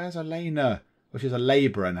Mother? Where's Elena? Well, she's a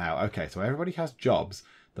labourer now. Okay, so everybody has jobs.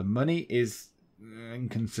 The money is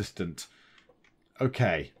inconsistent.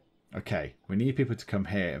 Okay. Okay, we need people to come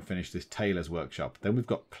here and finish this tailor's workshop. Then we've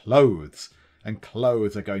got clothes. And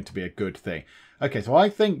clothes are going to be a good thing. Okay, so I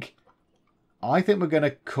think we're going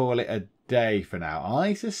to call it a day for now.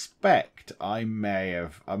 I suspect I may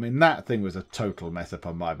have... I mean, that thing was a total mess up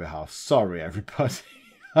on my behalf. Sorry, everybody.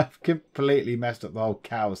 I've completely messed up the whole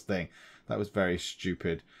cows thing. That was very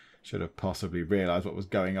stupid. Should have possibly realised what was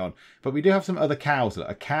going on. But we do have some other cows.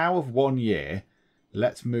 A cow of 1 year.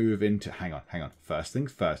 Let's move into... Hang on. First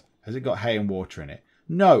things first. Has it got hay and water in it?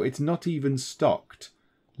 No, it's not even stocked.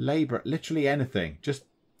 Labour, literally anything. Just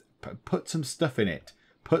put some stuff in it.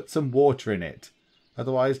 Put some water in it.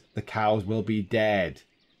 Otherwise, the cows will be dead.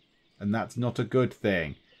 And that's not a good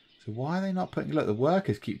thing. So why are they not putting... Look, the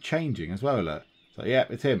workers keep changing as well, look. So, yeah,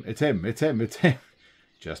 it's him.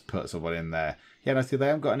 Just put someone in there. Yeah, no, see, they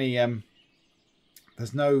haven't got any...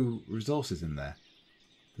 There's no resources in there.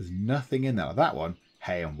 There's nothing in there. Like that one,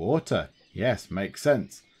 hay and water. Yes, makes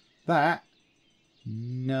sense. That,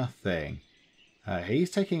 nothing.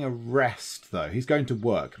 He's taking a rest, though. He's going to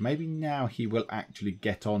work. Maybe now he will actually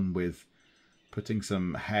get on with putting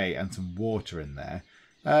some hay and some water in there.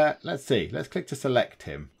 Let's see. Let's click to select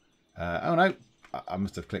him. Oh, no. I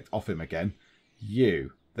must have clicked off him again.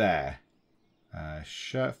 You. There.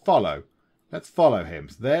 Follow. Let's follow him.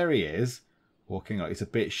 So there he is. Walking on. It's a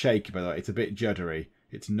bit shaky, by the way. It's a bit juddery.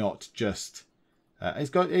 It's not just...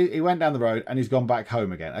 he went down the road and he's gone back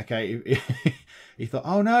home again. Okay, he thought,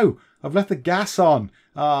 oh no, I've left the gas on.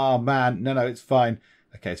 Oh man, no, it's fine.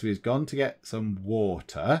 Okay, so he's gone to get some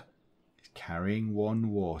water. He's carrying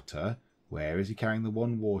one water. Where is he carrying the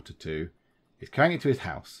one water to? He's carrying it to his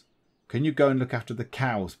house. Can you go and look after the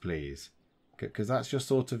cows, please? Because that's your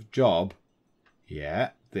sort of job. Yeah,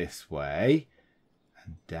 this way.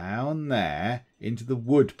 And down there into the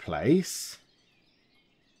wood place.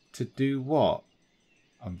 To do what?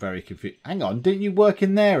 I'm very confused. Hang on, didn't you work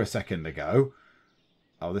in there a second ago?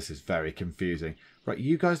 Oh, this is very confusing. Right,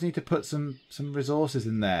 you guys need to put some resources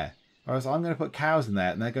in there. Or else I'm going to put cows in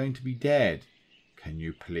there and they're going to be dead. Can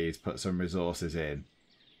you please put some resources in?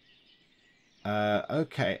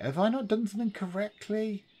 Okay, have I not done something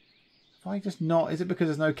correctly? Have I just not... Is it because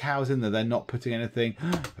there's no cows in there? They're not putting anything...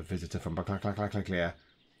 A visitor from Clear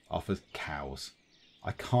offers cows.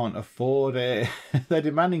 I can't afford it. They're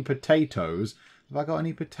demanding potatoes. Have I got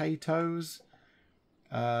any potatoes?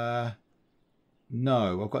 No,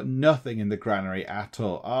 I've got nothing in the granary at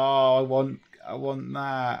all. Oh, I want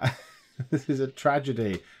that. This is a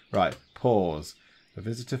tragedy. Right, pause. A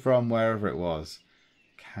visitor from wherever it was.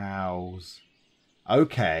 Cows.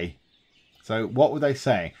 Okay. So what were they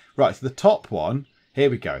saying? Right, so the top one, here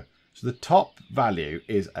we go. So the top value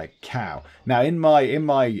is a cow. Now when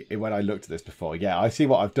I looked at this before, yeah, I see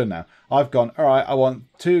what I've done now. I've gone, all right, I want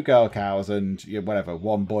 2 girl cows and whatever,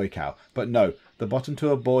 1 boy cow. But no, the bottom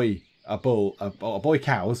 2 are boy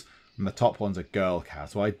cows and the top one's a girl cow.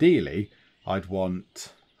 So ideally, I'd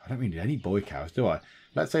want, I don't really need any boy cows, do I?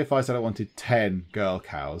 Let's say if I said I wanted 10 girl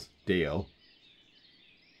cows, deal.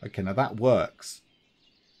 Okay, now that works.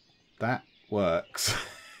 That works.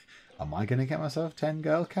 Am I going to get myself 10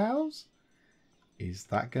 girl cows? Is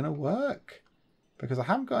that going to work? Because I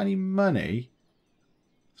haven't got any money.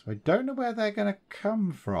 So I don't know where they're going to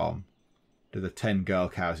come from. Do the 10 girl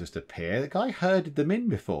cows just appear? The guy herded them in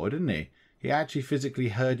before, didn't he? He actually physically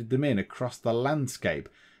herded them in across the landscape.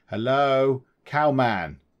 Hello,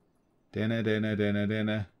 cowman. Dinner, dinner, dinner,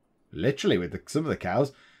 dinner. Literally with some of the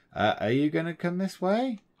cows. Are you going to come this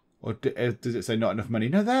way? Or does it say not enough money?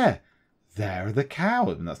 No, there. There are the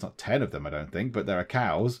cows. And that's not 10 of them, I don't think, but there are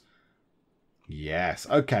cows. Yes,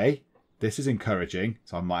 okay. This is encouraging.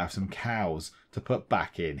 So I might have some cows to put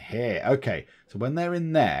back in here. Okay, so when they're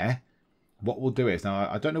in there, what we'll do is, now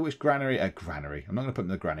I don't know which granary. I'm not going to put them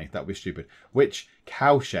in the granny. That would be stupid. Which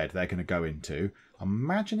cowshed they're going to go into. I'm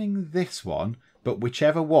imagining this one, but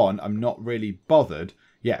whichever one, I'm not really bothered.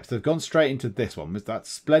 Yeah, so they've gone straight into this one. That's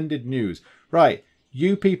splendid news. Right.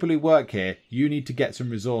 You people who work here, you need to get some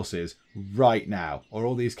resources right now, or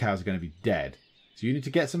all these cows are going to be dead. So you need to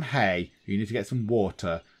get some hay, you need to get some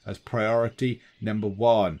water as priority number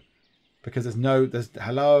 1. Because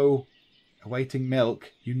hello, awaiting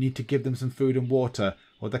milk, you need to give them some food and water,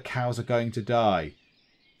 or the cows are going to die.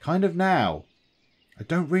 Kind of now. I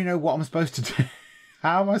don't really know what I'm supposed to do.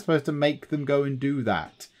 How am I supposed to make them go and do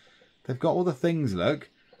that? They've got all the things, look.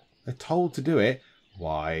 They're told to do it.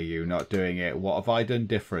 Why are you not doing it? What have I done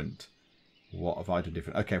different? What have I done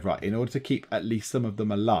different? Okay, right. In order to keep at least some of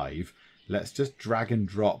them alive, let's just drag and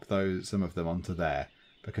drop some of them onto there.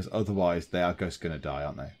 Because otherwise they are just going to die,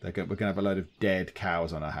 aren't they? We're going to have a load of dead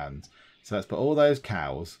cows on our hands. So let's put all those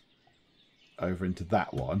cows over into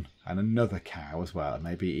that one. And another cow as well.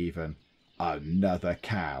 Maybe even another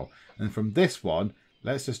cow. And from this one,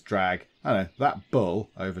 let's just drag, I don't know, that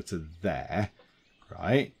bull over to there.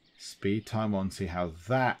 Right. Speed time on, see how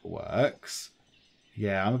that works.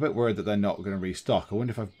 Yeah, I'm a bit worried that they're not going to restock. I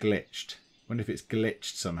wonder if I've glitched. I wonder if it's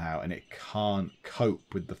glitched somehow and it can't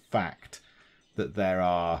cope with the fact that there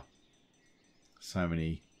are so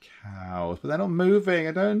many cows. But they're not moving.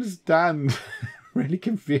 I don't understand. Really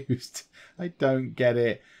confused. I don't get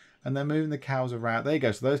it. And they're moving the cows around. There you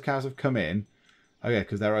go. So those cows have come in. Oh yeah,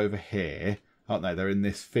 because they're over here. Aren't they? They're in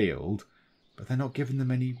this field. But they're not giving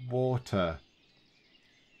them any water.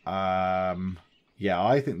 Yeah,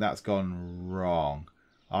 I think that's gone wrong.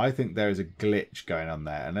 I think there is a glitch going on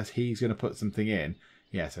there. Unless he's going to put something in.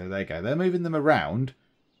 Yeah, so there you go. They're moving them around.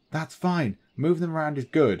 That's fine. Moving them around is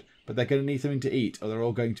good. But they're going to need something to eat or they're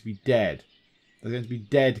all going to be dead. They're going to be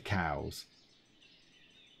dead cows.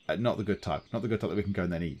 Not the good type. Not the good type that we can go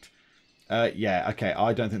and then eat. Yeah, okay.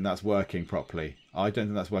 I don't think that's working properly. I don't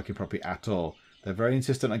think that's working properly at all. They're very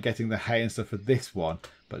insistent on getting the hay and stuff for this one,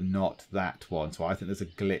 but not that one. So I think there's a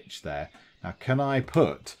glitch there. Now, can I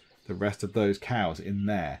put the rest of those cows in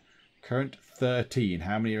there? Current 13.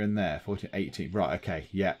 How many are in there? 14, 18. Right, okay.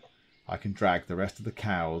 Yeah. I can drag the rest of the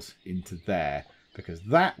cows into there. Because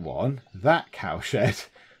that one, that cowshed,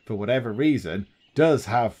 for whatever reason, does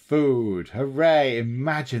have food. Hooray!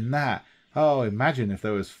 Imagine that. Oh, imagine if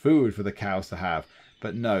there was food for the cows to have.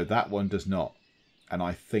 But no, that one does not. And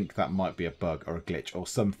I think that might be a bug or a glitch or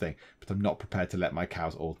something. But I'm not prepared to let my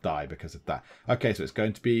cows all die because of that. Okay, so it's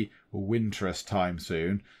going to be winterous time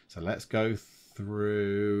soon. So let's go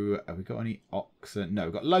through. Have we got any oxen? No,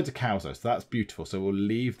 we've got loads of cows though. So that's beautiful. So we'll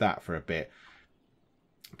leave that for a bit.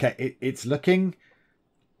 Okay, it's looking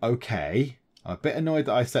okay. I'm a bit annoyed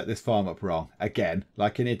that I set this farm up wrong. Again,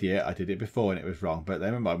 like an idiot. I did it before and it was wrong. But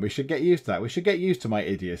never mind. We should get used to that. We should get used to my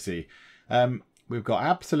idiocy. We've got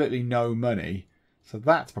absolutely no money. So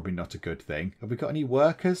that's probably not a good thing. Have we got any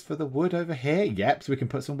workers for the wood over here? Yep, so we can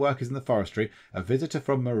put some workers in the forestry. A visitor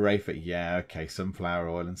from Morafa. Yeah, okay. Sunflower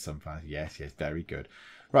oil and sunflower. Yes, yes, very good.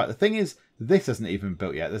 Right, the thing is, this isn't even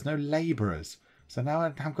built yet. There's no labourers. So now I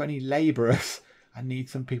haven't got any labourers. I need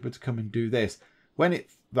some people to come and do this. When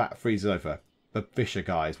that freezes over, the Fisher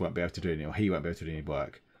guys won't be able to do any, or he won't be able to do any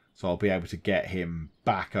work. So I'll be able to get him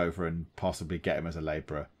back over and possibly get him as a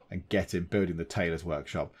labourer and get him building the tailor's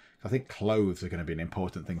workshop. I think clothes are going to be an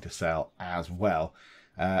important thing to sell as well.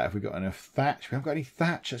 Have we got enough thatch? We haven't got any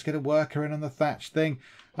thatch. Let's get a worker in on the thatch thing.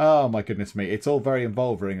 Oh my goodness me. It's all very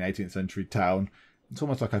involving in an 18th century town. It's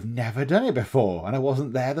almost like I've never done it before and I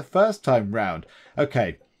wasn't there the first time round.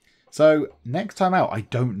 Okay, so next time out, I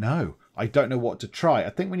don't know. I don't know what to try.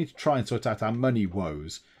 I think we need to try and sort out our money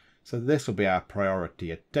woes. So this will be our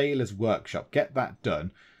priority. A tailor's workshop. Get that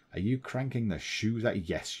done. Are you cranking the shoes out?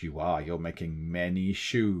 Yes, you are. You're making many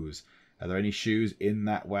shoes. Are there any shoes in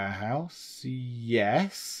that warehouse?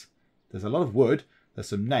 Yes. There's a lot of wood. There's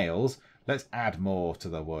some nails. Let's add more to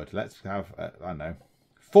the wood. Let's have, I don't know,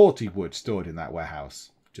 40 wood stored in that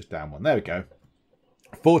warehouse. Just down one. There we go.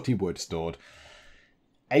 40 wood stored.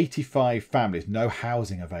 85 families, no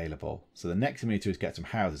housing available. So the next thing we need to do is get some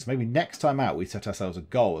houses. So maybe next time out we set ourselves a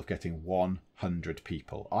goal of getting 100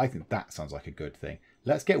 people. I think that sounds like a good thing.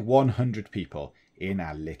 Let's get 100 people in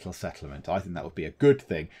our little settlement. I think that would be a good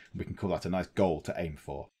thing. We can call that a nice goal to aim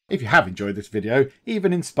for. If you have enjoyed this video,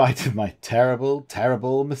 even in spite of my terrible,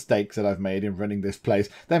 terrible mistakes that I've made in running this place,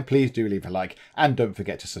 then please do leave a like and don't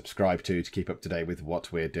forget to subscribe to keep up to date with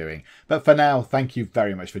what we're doing. But for now, thank you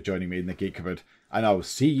very much for joining me in the Geek Cupboard, and I will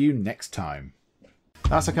see you next time.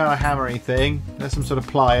 That's a kind of hammery thing. There's some sort of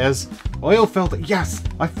pliers. Oil filter. Yes,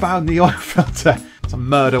 I found the oil filter. It's a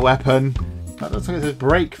murder weapon. That looks like it says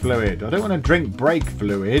brake fluid. I don't want to drink brake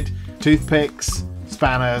fluid. Toothpicks,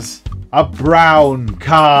 spanners, a brown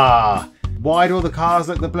car. Why do all the cars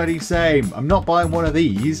look the bloody same? I'm not buying one of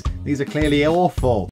these. These are clearly awful.